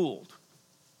might be fooled.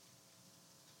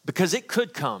 Because it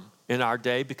could come in our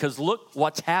day. Because look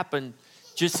what's happened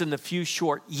just in the few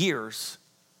short years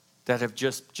that have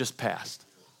just passed.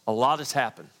 A lot has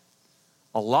happened.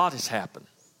 A lot has happened.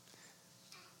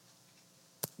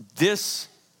 This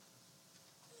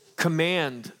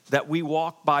command that we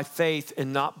walk by faith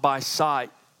and not by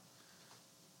sight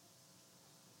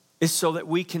is so that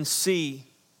we can see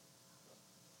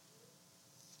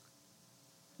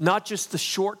not just the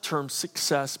short-term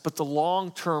success, but the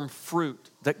long-term fruit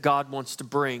that God wants to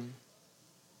bring.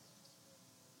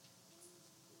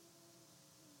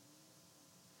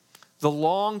 The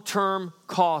long-term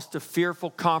cost of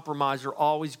fearful compromise are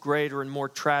always greater and more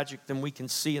tragic than we can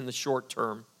see in the short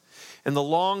term. And the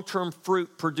long-term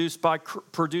fruit produced by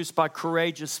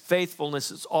courageous faithfulness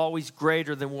is always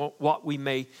greater than what we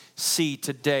may see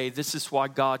today. This is why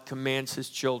God commands his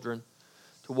children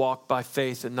to walk by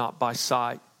faith and not by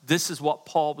sight. This is what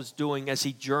Paul was doing as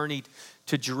he journeyed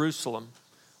to Jerusalem,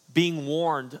 being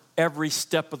warned every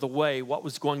step of the way what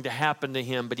was going to happen to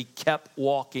him, but he kept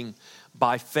walking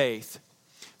by faith.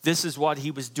 This is what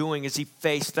he was doing as he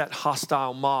faced that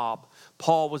hostile mob.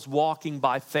 Paul was walking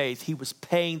by faith. He was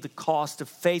paying the cost of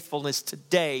faithfulness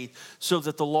today so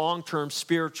that the long-term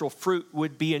spiritual fruit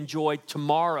would be enjoyed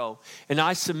tomorrow. And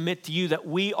I submit to you that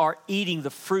we are eating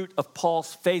the fruit of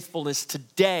Paul's faithfulness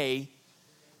today.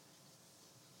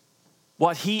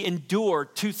 What he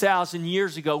endured 2,000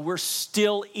 years ago, we're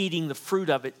still eating the fruit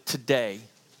of it today.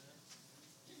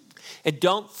 And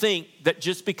don't think that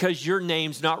just because your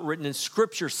name's not written in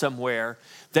Scripture somewhere,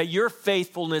 that your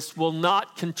faithfulness will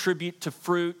not contribute to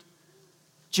fruit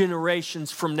generations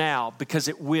from now, because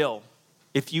it will,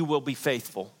 if you will be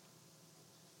faithful.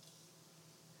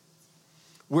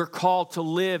 We're called to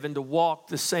live and to walk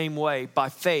the same way, by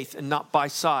faith and not by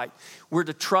sight. We're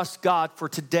to trust God for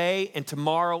today and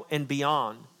tomorrow and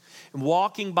beyond. And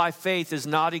walking by faith is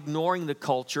not ignoring the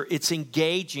culture, it's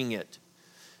engaging it.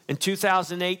 In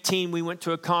 2018, we went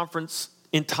to a conference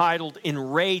entitled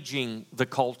Enraging the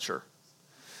Culture.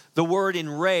 The word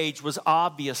enrage was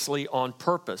obviously on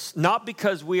purpose, not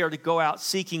because we are to go out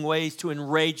seeking ways to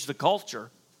enrage the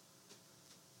culture,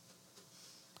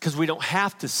 because we don't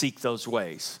have to seek those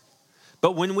ways.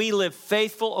 But when we live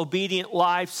faithful, obedient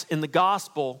lives in the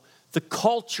gospel, the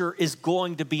culture is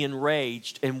going to be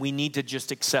enraged, and we need to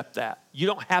just accept that. You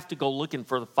don't have to go looking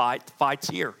for the fight. The fight's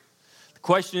here. The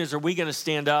question is, are we going to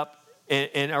stand up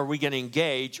and are we going to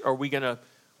engage, or are we going to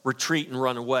retreat and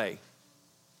run away?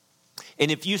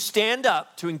 And if you stand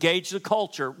up to engage the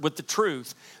culture with the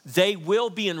truth, they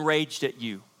will be enraged at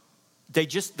you.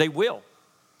 They will.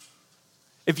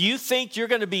 If you think you're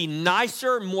going to be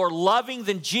nicer, more loving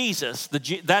than Jesus,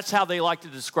 that's how they like to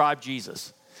describe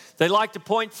Jesus. They like to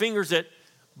point fingers at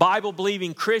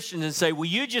Bible-believing Christians and say, well,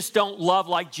 you just don't love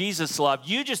like Jesus loved.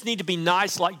 You just need to be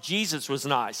nice like Jesus was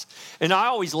nice. And I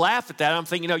always laugh at that. I'm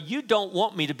thinking, no, you don't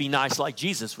want me to be nice like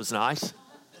Jesus was nice.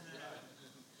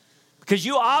 Because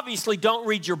you obviously don't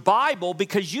read your Bible,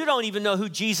 because you don't even know who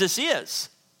Jesus is.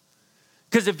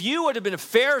 Because if you would have been a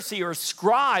Pharisee or a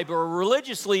scribe or a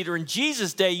religious leader in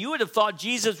Jesus' day, you would have thought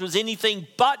Jesus was anything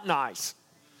but nice.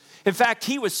 In fact,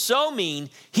 he was so mean,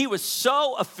 he was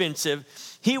so offensive,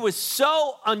 he was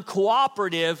so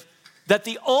uncooperative that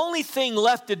the only thing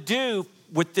left to do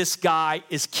with this guy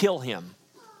is kill him.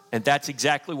 And that's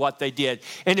exactly what they did.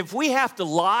 And if we have to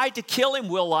lie to kill him,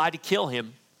 we'll lie to kill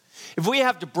him. If we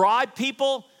have to bribe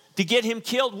people to get him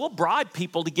killed, we'll bribe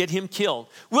people to get him killed.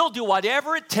 We'll do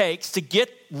whatever it takes to get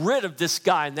rid of this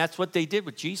guy, and that's what they did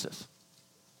with Jesus.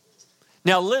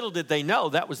 Now, little did they know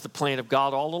that was the plan of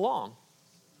God all along.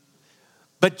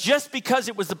 But just because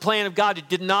it was the plan of God, it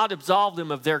did not absolve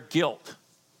them of their guilt.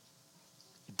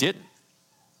 It didn't.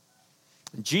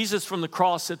 And Jesus from the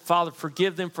cross said, Father,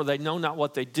 forgive them, for they know not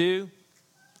what they do.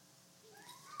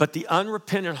 But the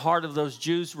unrepentant heart of those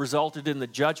Jews resulted in the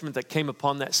judgment that came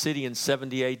upon that city in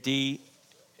 70 AD,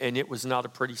 and it was not a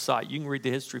pretty sight. You can read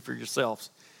the history for yourselves.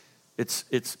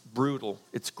 It's brutal.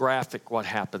 It's graphic what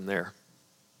happened there.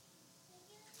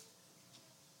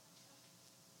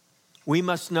 We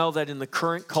must know that in the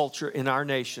current culture in our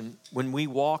nation, when we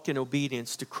walk in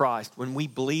obedience to Christ, when we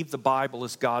believe the Bible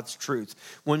is God's truth,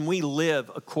 when we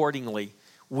live accordingly,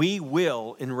 we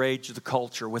will enrage the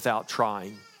culture without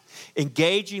trying.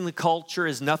 Engaging the culture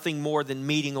is nothing more than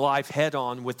meeting life head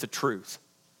on with the truth.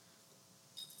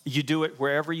 You do it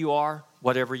wherever you are,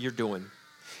 whatever you're doing.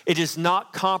 It is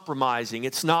not compromising.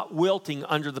 It's not wilting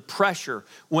under the pressure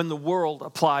when the world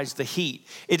applies the heat.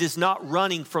 It is not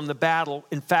running from the battle.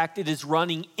 In fact, it is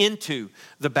running into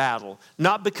the battle.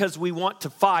 Not because we want to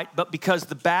fight, but because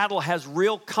the battle has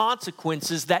real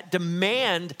consequences that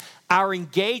demand our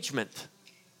engagement.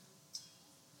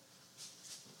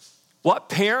 What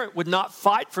parent would not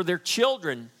fight for their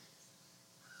children?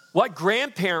 What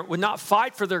grandparent would not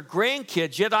fight for their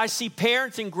grandkids? Yet I see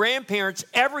parents and grandparents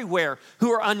everywhere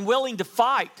who are unwilling to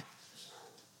fight.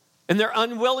 And they're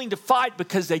unwilling to fight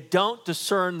because they don't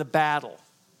discern the battle.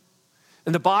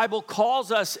 And the Bible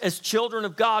calls us as children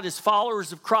of God, as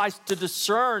followers of Christ, to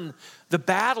discern the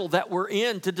battle that we're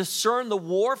in, to discern the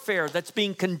warfare that's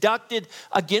being conducted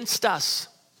against us.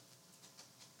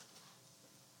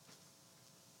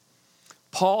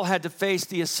 Paul had to face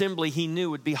the assembly he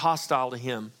knew would be hostile to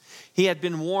him. He had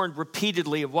been warned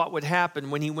repeatedly of what would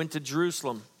happen when he went to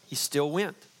Jerusalem. He still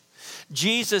went.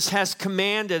 Jesus has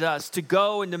commanded us to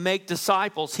go and to make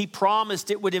disciples. He promised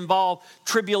it would involve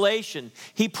tribulation.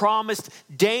 He promised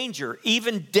danger,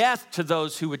 even death to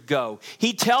those who would go.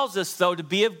 He tells us, though, to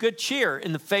be of good cheer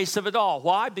in the face of it all.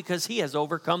 Why? Because he has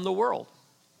overcome the world.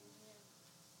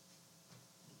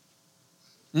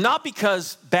 Not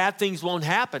because bad things won't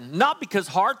happen. Not because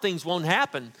hard things won't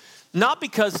happen. Not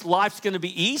because life's going to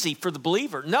be easy for the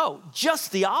believer. No,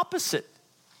 just the opposite.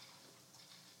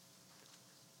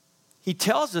 He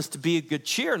tells us to be of good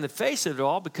cheer in the face of it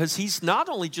all because he's not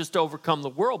only just overcome the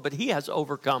world, but he has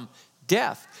overcome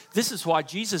death. This is why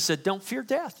Jesus said, don't fear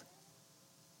death.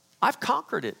 I've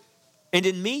conquered it. And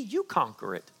in me, you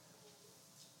conquer it.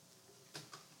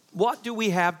 What do we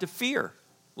have to fear?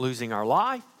 Losing our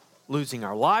life, losing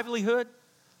our livelihood,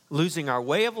 losing our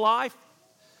way of life.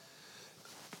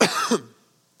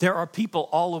 There are people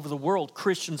all over the world,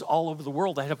 Christians all over the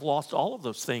world, that have lost all of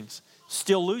those things,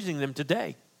 still losing them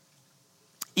today,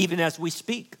 even as we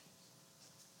speak.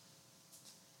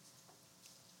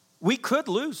 We could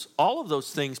lose all of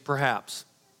those things, perhaps.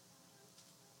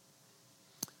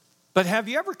 But have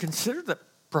you ever considered that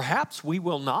perhaps we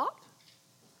will not?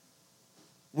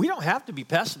 We don't have to be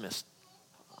pessimists.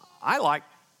 I like,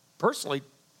 personally,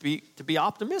 to be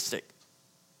optimistic.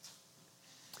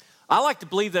 I like to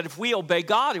believe that if we obey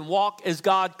God and walk as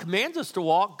God commands us to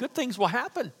walk, good things will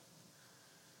happen.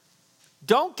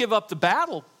 Don't give up the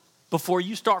battle before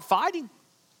you start fighting.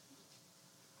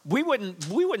 We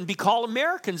wouldn't be called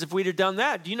Americans if we'd have done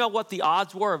that. Do you know what the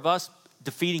odds were of us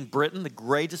defeating Britain, the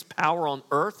greatest power on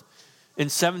earth, in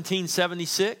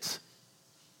 1776?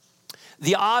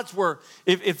 The odds were,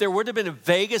 if there would have been a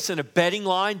Vegas and a betting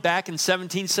line back in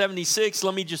 1776,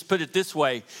 let me just put it this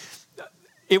way,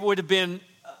 it would have been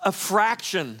a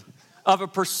fraction of a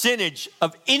percentage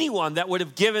of anyone that would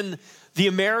have given the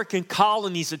American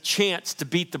colonies a chance to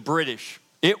beat the British.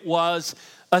 It was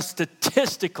a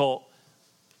statistical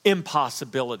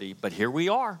impossibility. But here we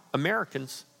are,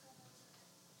 Americans.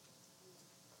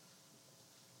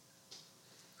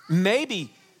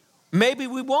 Maybe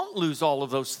we won't lose all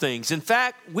of those things. In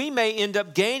fact, we may end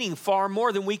up gaining far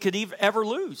more than we could ever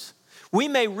lose. We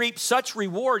may reap such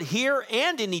reward here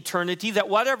and in eternity that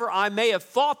whatever I may have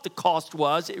thought the cost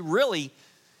was, it really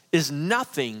is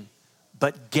nothing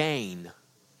but gain.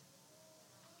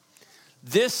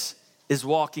 This is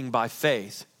walking by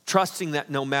faith, trusting that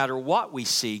no matter what we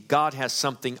see, God has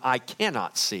something I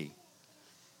cannot see.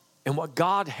 And what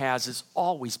God has is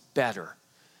always better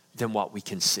than what we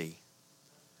can see.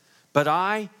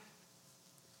 But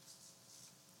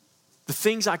the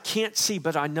things I can't see,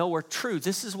 but I know are true.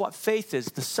 This is what faith is,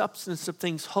 the substance of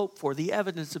things hoped for, the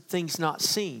evidence of things not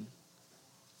seen.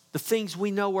 The things we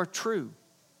know are true.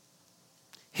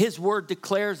 His word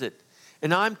declares it,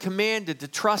 and I'm commanded to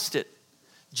trust it.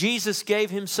 Jesus gave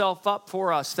himself up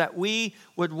for us that we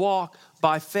would walk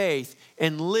by faith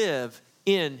and live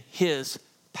in his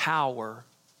power.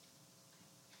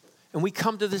 And we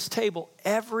come to this table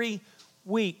every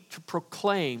week to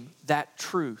proclaim that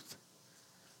truth.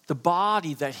 The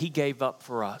body that he gave up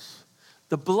for us.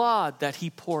 The blood that he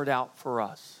poured out for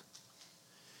us.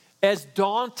 As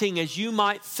daunting as you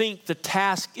might think the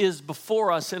task is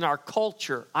before us in our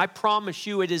culture, I promise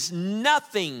you it is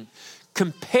nothing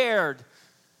compared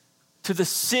to the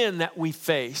sin that we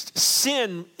faced.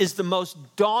 Sin is the most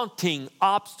daunting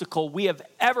obstacle we have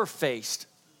ever faced,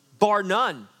 bar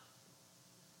none.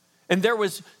 And there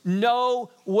was no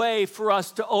way for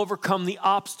us to overcome the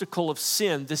obstacle of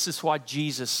sin. This is why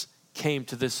Jesus came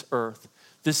to this earth.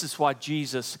 This is why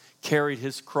Jesus carried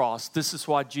his cross. This is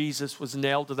why Jesus was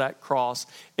nailed to that cross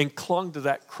and clung to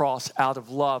that cross out of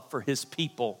love for his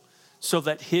people, so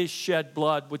that his shed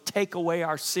blood would take away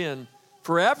our sin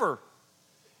forever,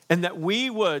 and that we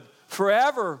would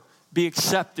forever be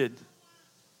accepted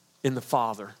in the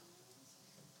Father.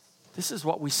 This is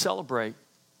what we celebrate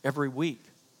every week.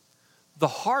 The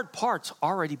hard part's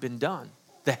already been done.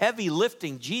 The heavy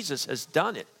lifting, Jesus has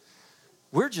done it.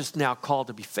 We're just now called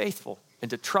to be faithful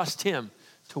and to trust him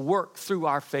to work through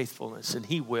our faithfulness, and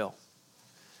he will.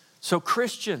 So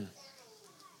Christian,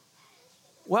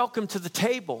 welcome to the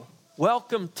table.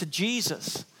 Welcome to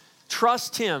Jesus.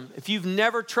 Trust him. If you've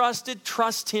never trusted,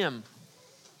 trust him.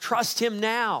 Trust him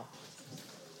now.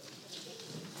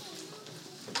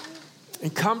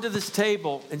 And come to this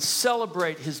table and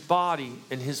celebrate his body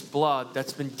and his blood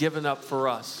that's been given up for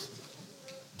us.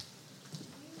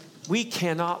 We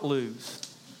cannot lose.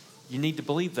 You need to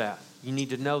believe that. You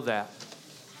need to know that.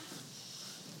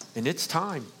 And it's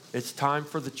time. It's time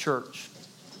for the church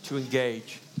to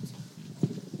engage,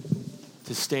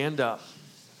 to stand up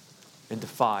and to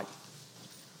fight.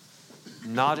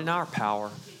 Not in our power,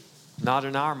 not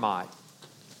in our might,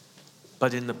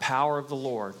 but in the power of the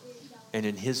Lord and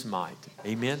in his might.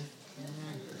 Amen?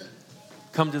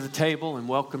 Come to the table and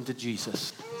welcome to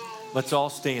Jesus. Let's all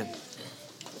stand.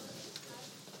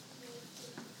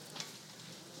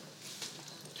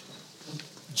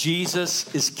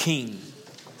 Jesus is King.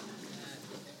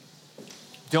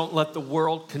 Don't let the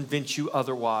world convince you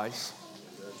otherwise.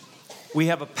 We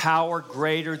have a power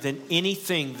greater than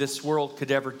anything this world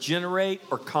could ever generate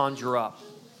or conjure up.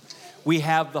 We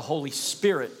have the Holy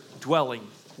Spirit dwelling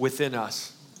within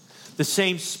us. The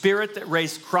same Spirit that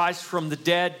raised Christ from the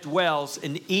dead dwells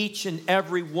in each and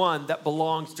every one that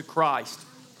belongs to Christ.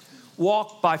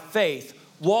 Walk by faith.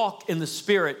 Walk in the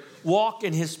Spirit. Walk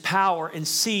in his power and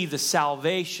see the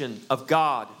salvation of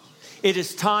God. It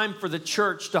is time for the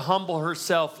church to humble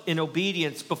herself in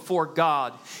obedience before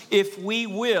God. If we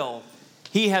will,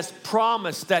 he has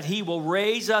promised that he will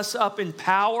raise us up in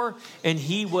power and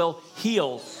he will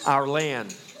heal our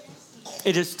land.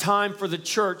 It is time for the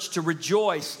church to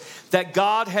rejoice that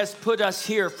God has put us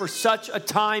here for such a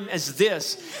time as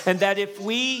this, and that if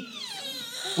we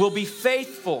will be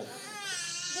faithful,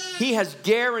 he has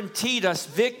guaranteed us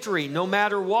victory no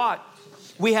matter what.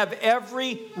 We have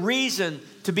every reason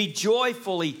to be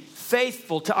joyfully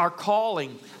faithful to our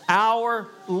calling. Our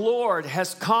Lord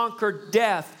has conquered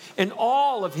death and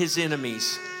all of his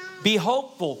enemies. Be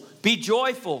hopeful, be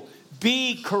joyful,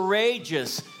 be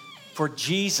courageous, for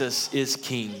Jesus is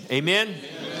King. Amen?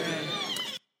 Amen.